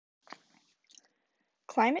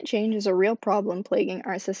Climate change is a real problem plaguing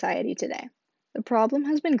our society today. The problem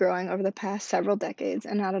has been growing over the past several decades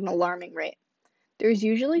and at an alarming rate. There is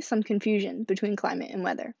usually some confusion between climate and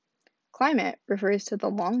weather. Climate refers to the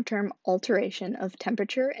long term alteration of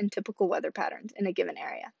temperature and typical weather patterns in a given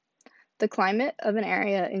area. The climate of an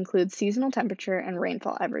area includes seasonal temperature and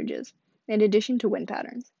rainfall averages, in addition to wind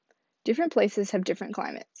patterns. Different places have different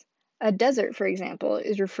climates. A desert, for example,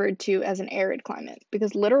 is referred to as an arid climate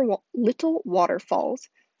because little water falls,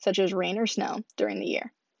 such as rain or snow, during the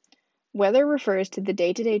year. Weather refers to the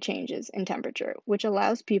day to day changes in temperature, which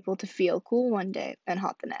allows people to feel cool one day and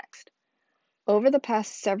hot the next. Over the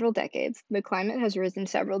past several decades, the climate has risen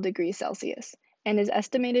several degrees Celsius and is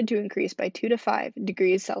estimated to increase by 2 to 5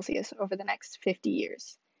 degrees Celsius over the next 50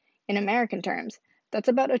 years. In American terms, that's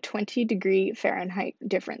about a 20-degree Fahrenheit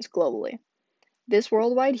difference globally. This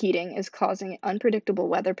worldwide heating is causing unpredictable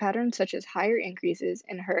weather patterns such as higher increases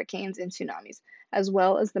in hurricanes and tsunamis, as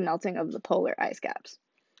well as the melting of the polar ice caps.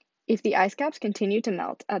 If the ice caps continue to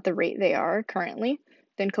melt at the rate they are currently,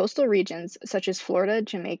 then coastal regions such as Florida,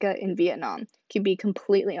 Jamaica, and Vietnam could be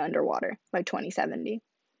completely underwater by 2070.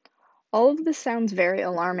 All of this sounds very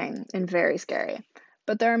alarming and very scary,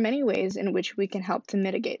 but there are many ways in which we can help to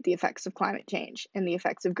mitigate the effects of climate change and the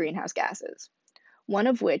effects of greenhouse gases. One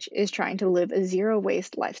of which is trying to live a zero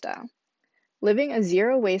waste lifestyle. Living a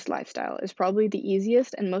zero waste lifestyle is probably the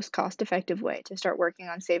easiest and most cost effective way to start working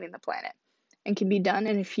on saving the planet, and can be done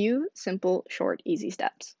in a few simple, short, easy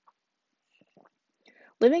steps.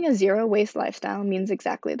 Living a zero waste lifestyle means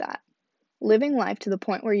exactly that, living life to the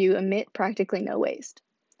point where you emit practically no waste.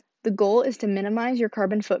 The goal is to minimize your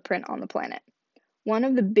carbon footprint on the planet. One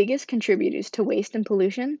of the biggest contributors to waste and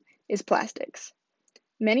pollution is plastics.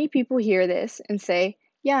 Many people hear this and say,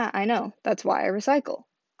 yeah, I know, that's why I recycle.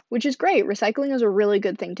 Which is great, recycling is a really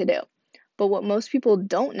good thing to do. But what most people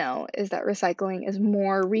don't know is that recycling is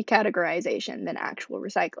more recategorization than actual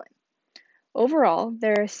recycling. Overall,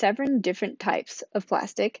 there are 7 different types of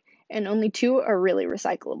plastic, and only 2 are really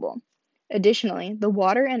recyclable. Additionally, the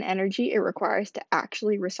water and energy it requires to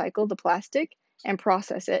actually recycle the plastic and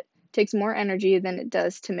process it takes more energy than it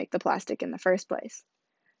does to make the plastic in the first place.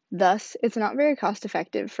 Thus, it's not very cost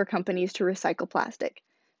effective for companies to recycle plastic,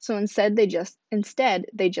 so instead they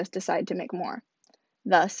just decide to make more.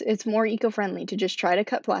 Thus, it's more eco-friendly to just try to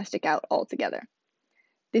cut plastic out altogether.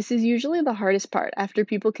 This is usually the hardest part after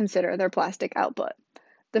people consider their plastic output.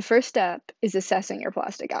 The first step is assessing your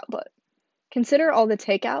plastic output. Consider all the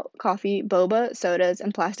takeout, coffee, boba, sodas,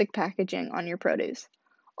 and plastic packaging on your produce.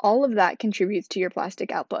 All of that contributes to your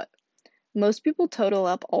plastic output. Most people total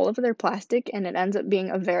up all of their plastic and it ends up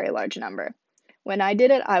being a very large number. When I did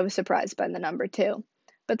it, I was surprised by the number too.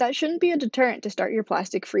 But that shouldn't be a deterrent to start your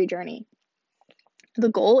plastic free journey. The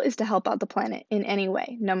goal is to help out the planet in any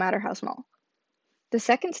way, no matter how small. The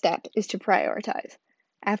second step is to prioritize.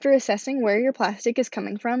 After assessing where your plastic is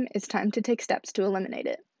coming from, it's time to take steps to eliminate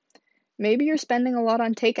it. Maybe you're spending a lot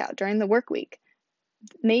on takeout during the work week.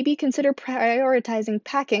 Maybe consider prioritizing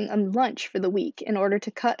packing a lunch for the week in order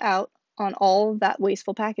to cut out on all that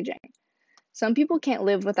wasteful packaging. Some people can't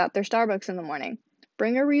live without their Starbucks in the morning.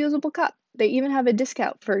 Bring a reusable cup. They even have a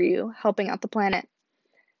discount for you, helping out the planet.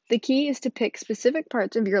 The key is to pick specific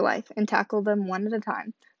parts of your life and tackle them one at a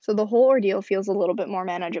time, so the whole ordeal feels a little bit more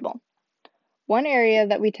manageable. One area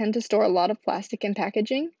that we tend to store a lot of plastic and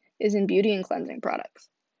packaging is in beauty and cleansing products.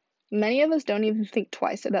 Many of us don't even think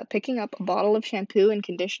twice about picking up a bottle of shampoo and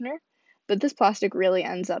conditioner, but this plastic really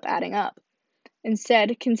ends up adding up.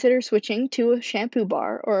 Instead, consider switching to a shampoo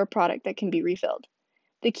bar or a product that can be refilled.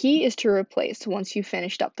 The key is to replace once you've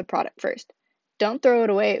finished up the product first. Don't throw it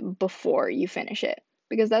away before you finish it,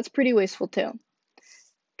 because that's pretty wasteful too.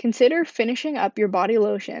 Consider finishing up your body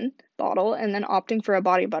lotion bottle and then opting for a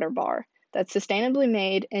body butter bar that's sustainably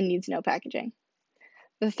made and needs no packaging.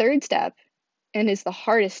 The third step, and is the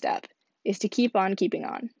hardest step, is to keep on keeping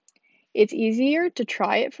on. It's easier to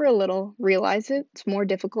try it for a little, realize it's more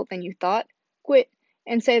difficult than you thought, quit,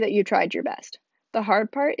 and say that you tried your best. The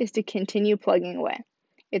hard part is to continue plugging away.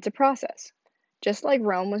 It's a process. Just like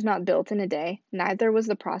Rome was not built in a day, neither was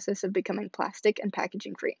the process of becoming plastic and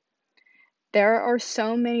packaging free. There are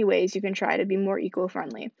so many ways you can try to be more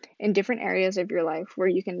eco-friendly in different areas of your life where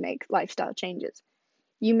you can make lifestyle changes.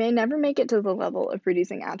 You may never make it to the level of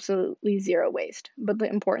producing absolutely zero waste, but the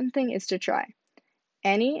important thing is to try.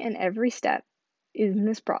 Any and every step in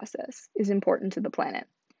this process is important to the planet.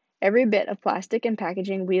 Every bit of plastic and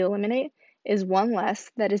packaging we eliminate is one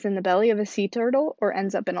less that is in the belly of a sea turtle or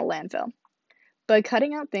ends up in a landfill. By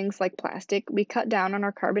cutting out things like plastic, we cut down on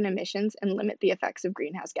our carbon emissions and limit the effects of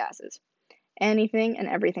greenhouse gases. Anything and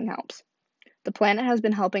everything helps. The planet has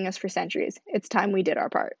been helping us for centuries. It's time we did our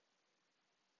part.